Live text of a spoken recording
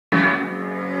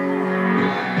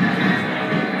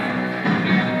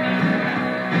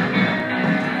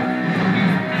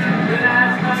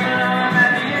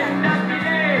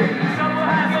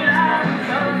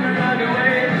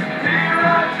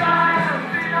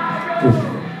Good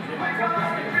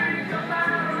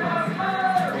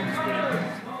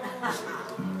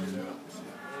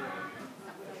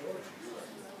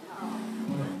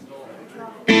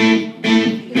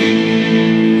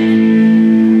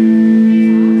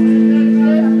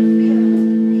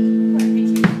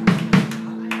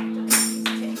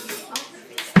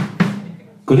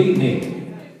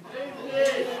evening.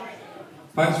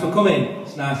 Thanks for coming.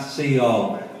 It's nice to see you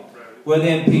all. We're the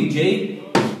MPG.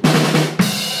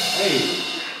 Hey,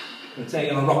 we're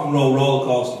taking a rock and roll roller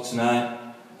coaster tonight.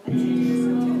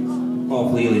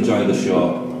 Hopefully you'll enjoy the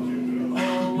show.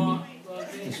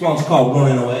 This one's called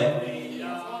Running Away.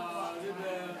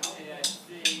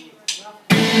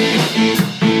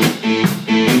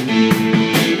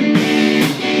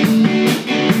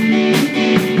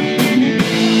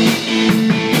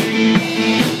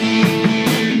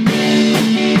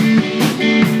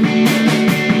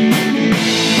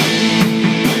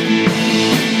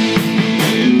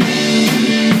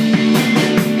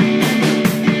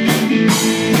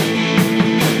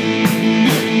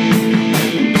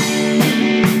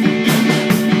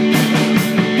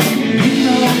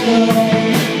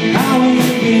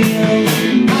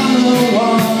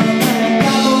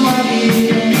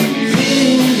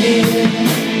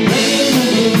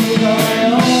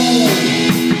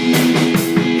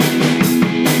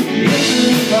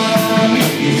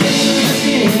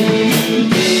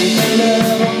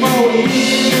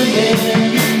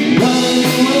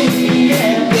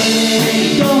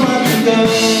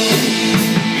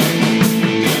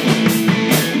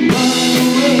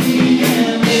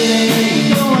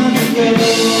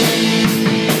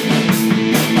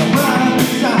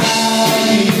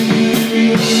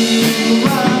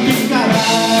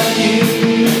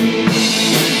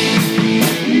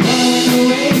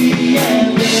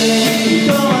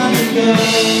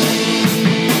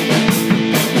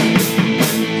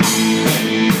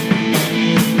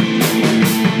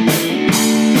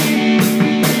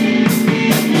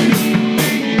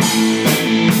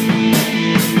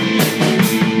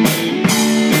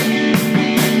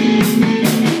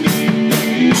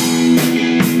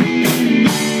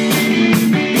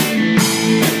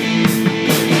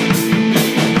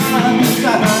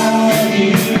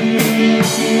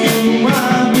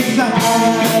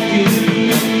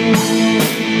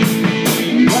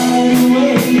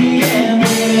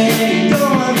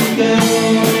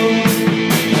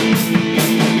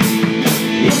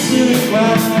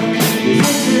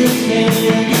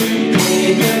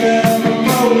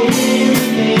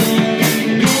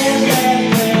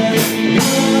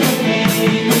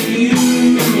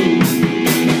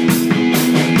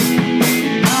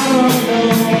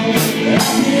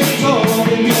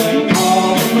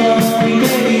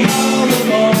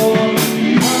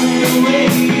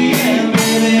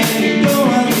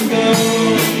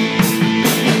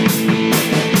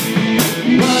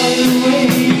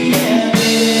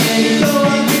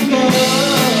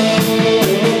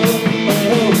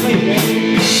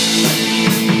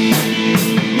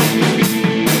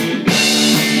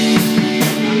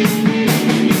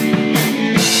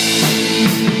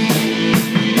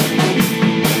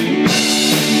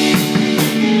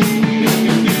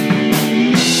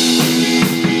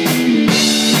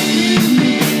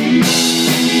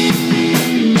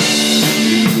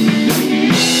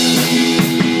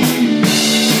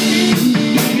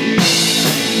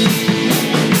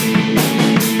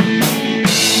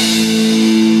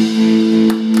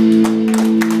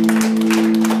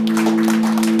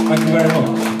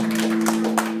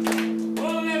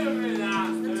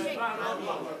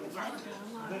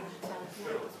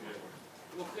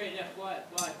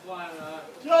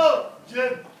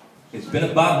 It's been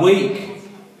a bad week.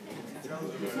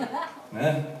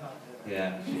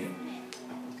 Yeah.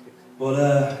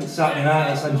 But it's Saturday night,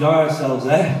 let's enjoy ourselves,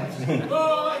 eh?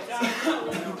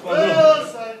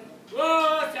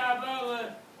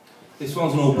 This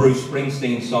one's an old Bruce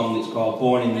Springsteen song, it's called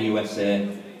Born in the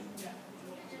USA.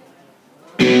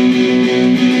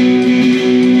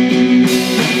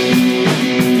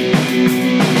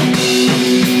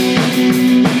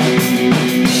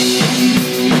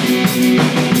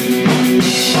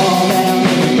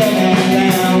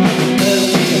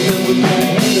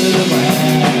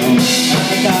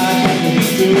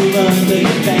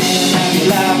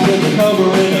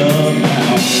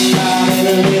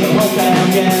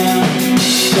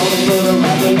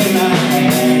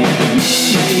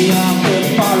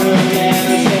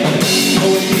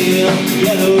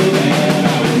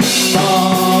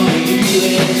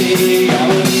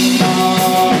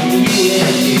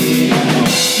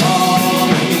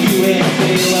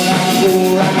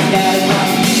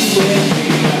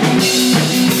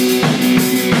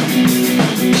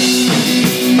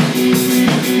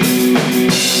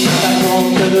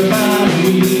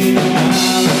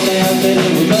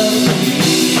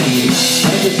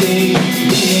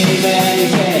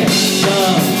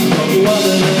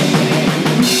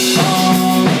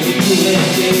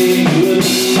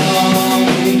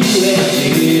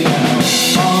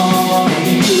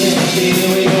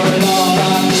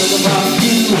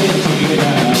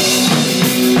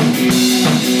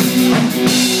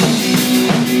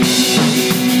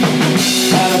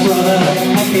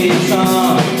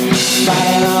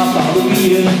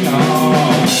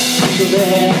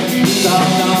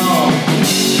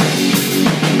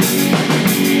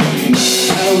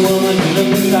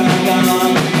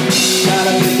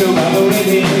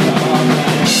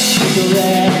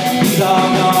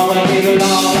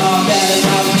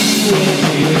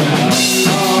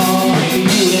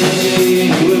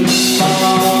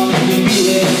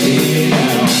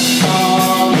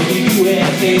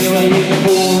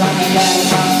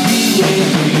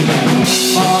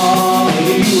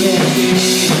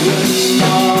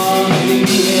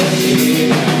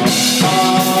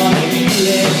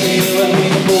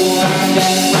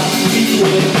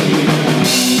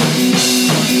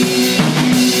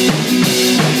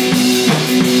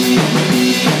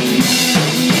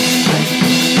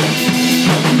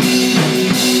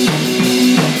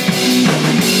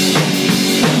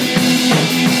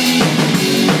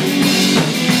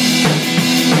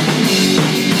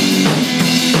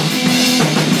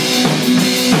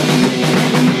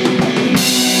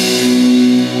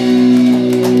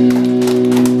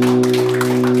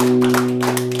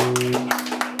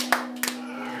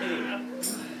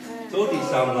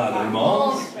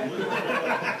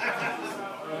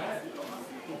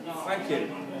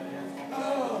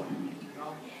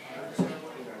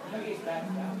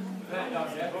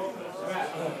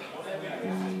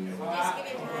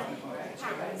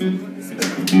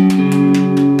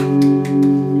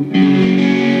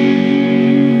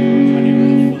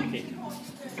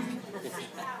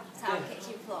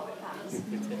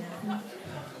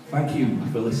 Thank you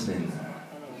for listening.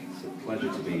 It's a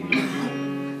pleasure to be here.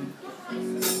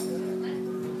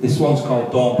 This one's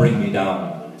called Don't Bring Me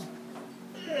Down.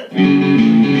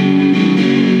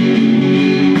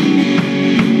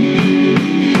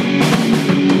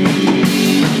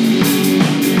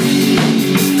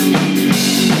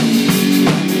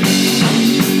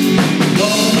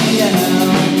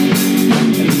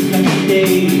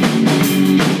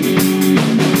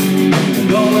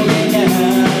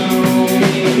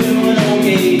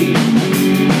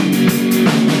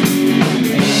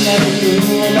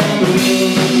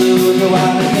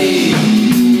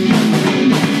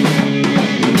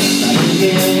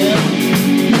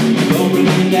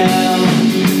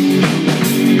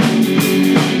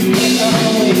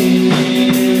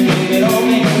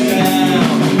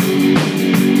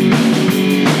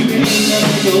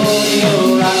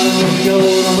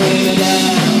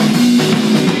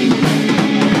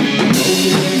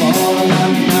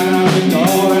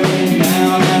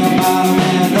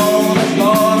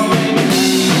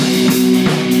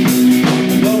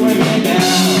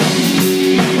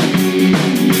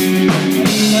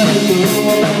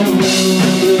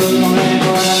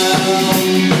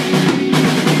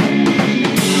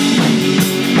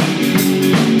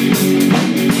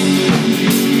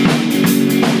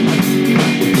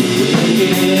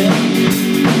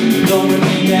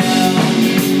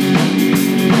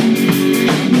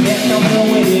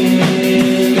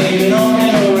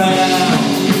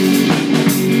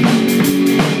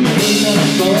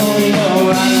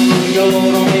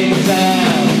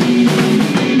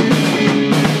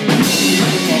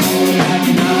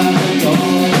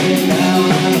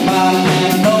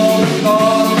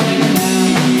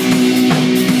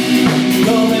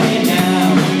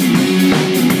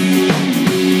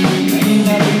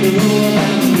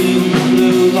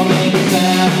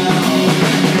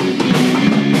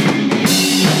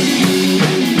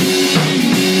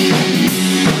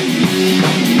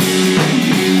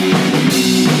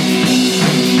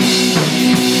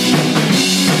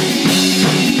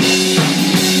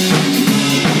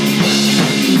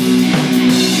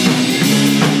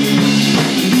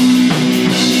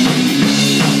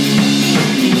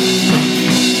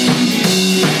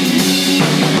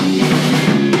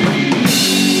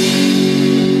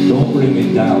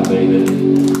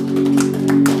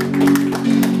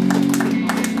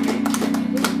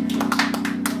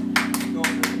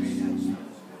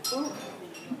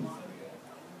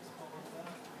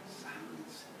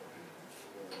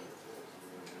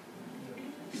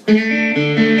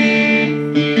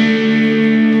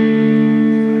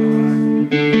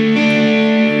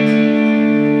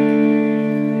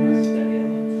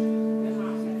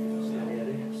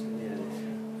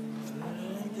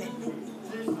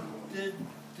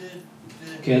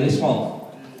 Okay, this one,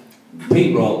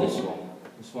 Pete wrote this one.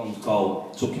 This one's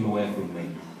called Took Him Away From Me.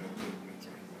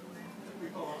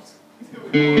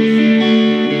 Thank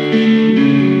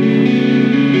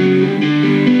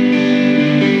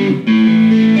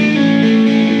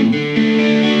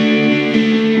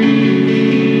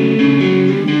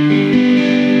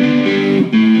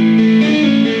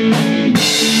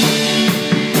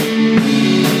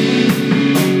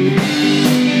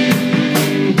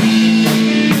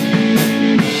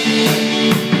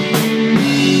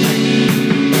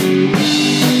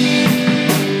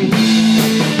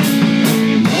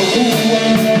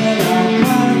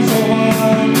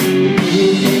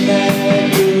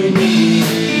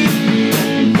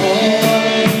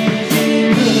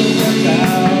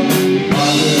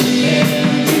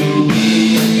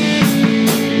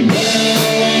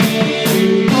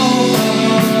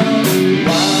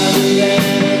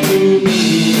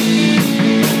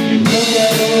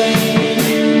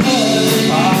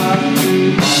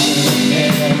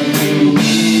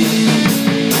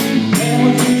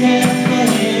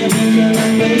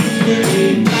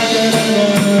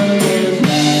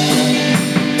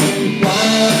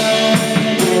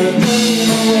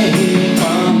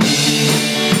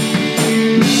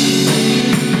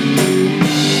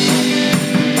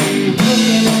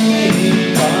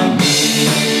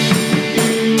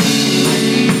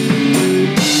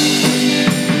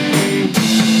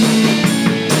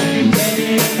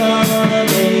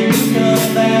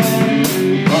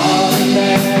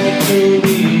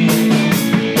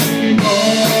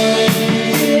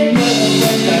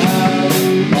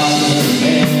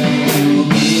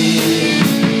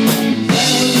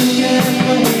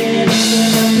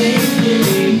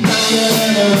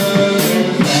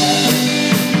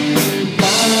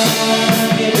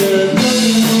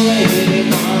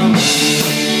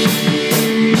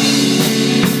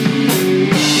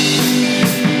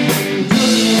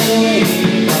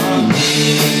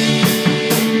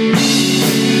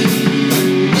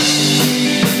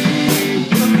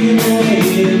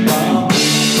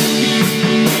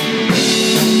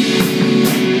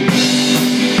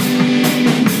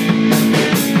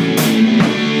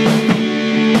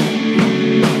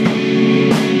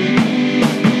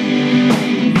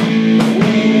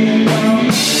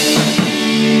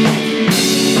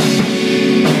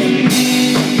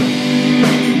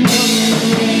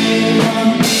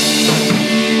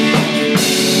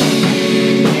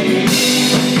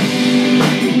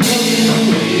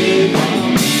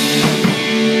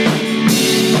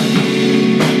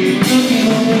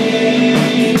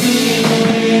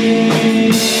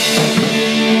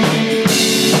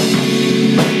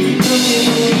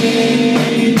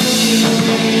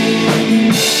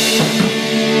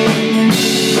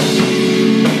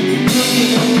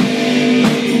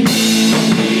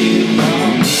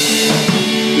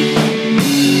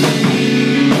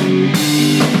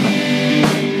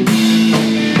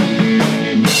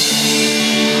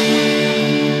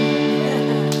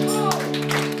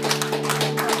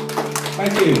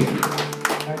you.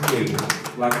 Thank you.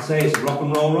 Like I say, it's a rock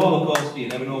and roll roller coaster. You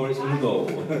never know where it's going to go.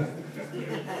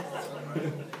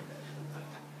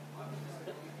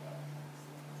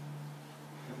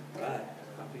 Right,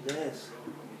 happy days.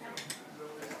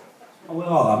 Are we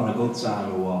all having a good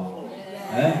time or what?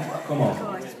 Eh? Come on.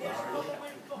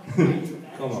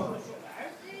 Come on.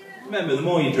 Remember, the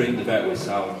more you drink, the better we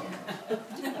sound.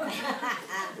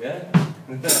 Yeah?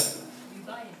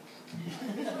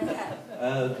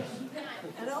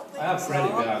 I have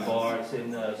credit behind bar. It's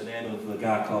in the name of a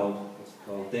guy called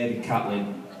David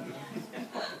Catlin.